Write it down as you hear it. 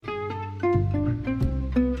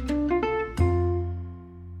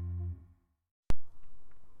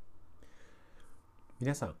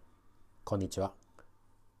皆さん、こんにちは。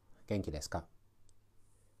元気ですか？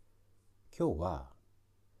今日は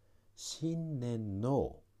新年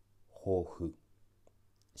の抱負、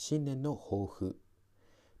新年の抱負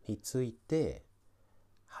について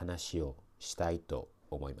話をしたいと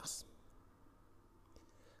思います。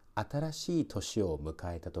新しい年を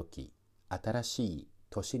迎えたとき、新しい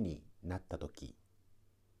年になったとき、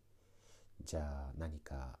じゃあ何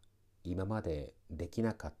か今まででき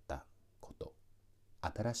なかったこと、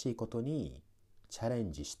新しいことにチャレ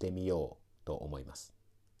ンジしてみようと思います。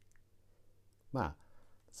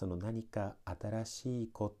その何か新しい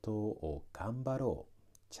ことを頑張ろ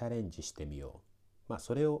う、チャレンジしてみよう。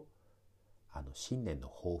それを新年の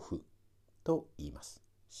抱負と言います。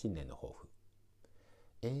新年の抱負。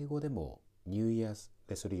英語でも New Year's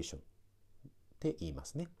Resolution って言いま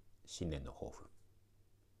すね。新年の抱負。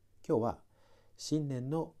今日は新年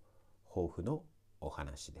の抱負のお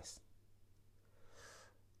話です。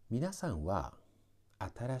皆さんは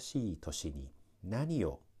新しい年に何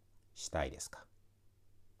をしたいですか？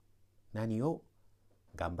何を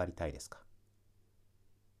頑張りたいですか？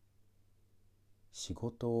仕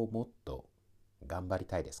事をもっと頑張り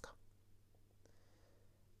たいですか？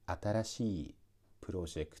新しいプロ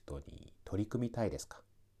ジェクトに取り組みたいですか？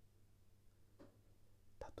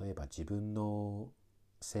例えば自分の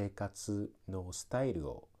生活のスタイル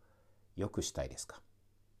を良くしたいですか？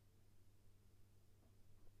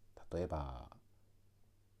例えば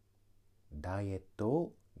ダイエット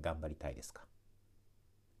を頑張りたいですか？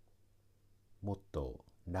もっと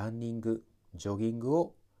ランニング、ジョギング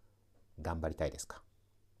を頑張りたいですか？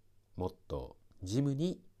もっとジム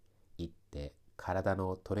に行って体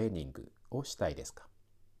のトレーニングをしたいですか？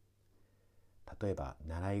例えば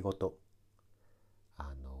習い事、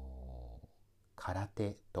空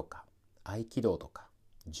手とか合気道とか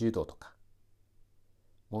柔道とか、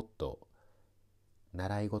もっと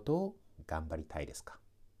習い事を頑張りたいですか？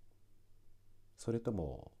それと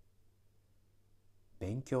も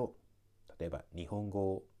勉強、例えば日本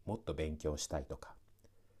語をもっと勉強したいとか、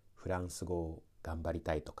フランス語を頑張り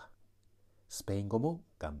たいとか、スペイン語も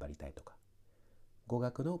頑張りたいとか、語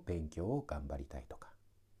学の勉強を頑張りたいとか、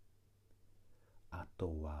あ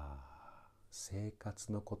とは生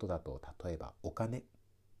活のことだと、例えばお金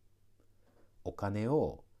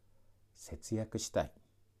を節約したい、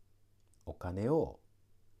お金を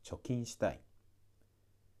貯金したい、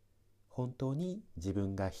本当に自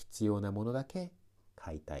分が必要なものだけ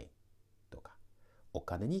買いたいとか、お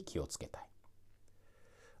金に気をつけたい。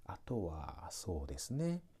あとはそうです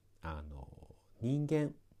ね、人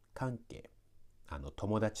間関係、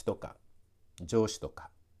友達とか上司とか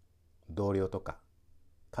同僚とか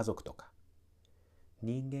家族とか、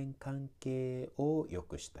人間関係を良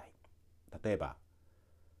くしたい。例えば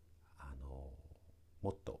も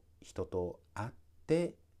っと人と会っ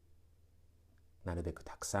てなるべく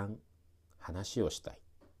たくさん話をしたい。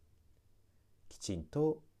きちん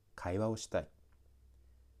と会話をしたい。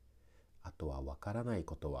あとは分からない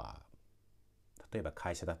ことは、例えば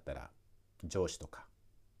会社だったら上司とか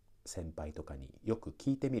先輩とかによく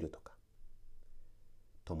聞いてみるとか、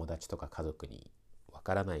友達とか家族に分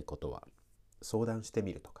からないことは相談して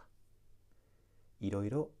みるとか、いろい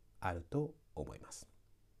ろあると思います。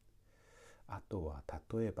あとは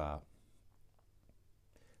例えば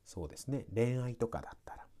そうですね、恋愛とかだっ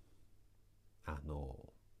たら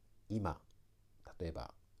今例え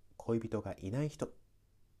ば恋人がいない人、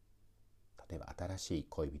例えば新しい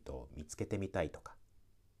恋人を見つけてみたいとか、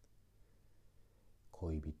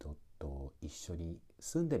恋人と一緒に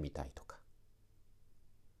住んでみたいとか、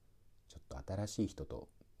ちょっと新しい人と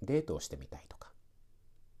デートをしてみたいとか、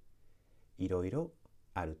いろいろ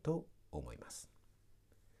あると思います。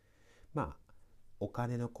お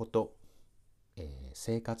金のこと、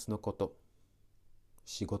生活のこと、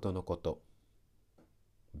仕事のこと、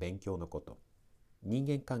勉強のこと、人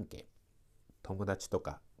間関係、友達と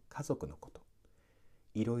か家族のこと、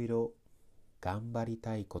いろいろ頑張り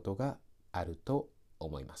たいことがあると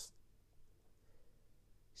思います。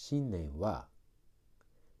新年は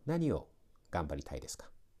何を頑張りたいですか？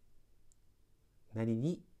何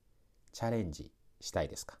にチャレンジしたい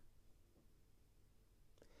ですか？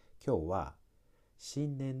今日は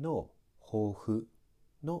新年の抱負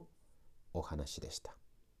のお話でした。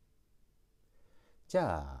じ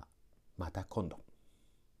ゃあまた今度。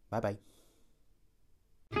バイバイ。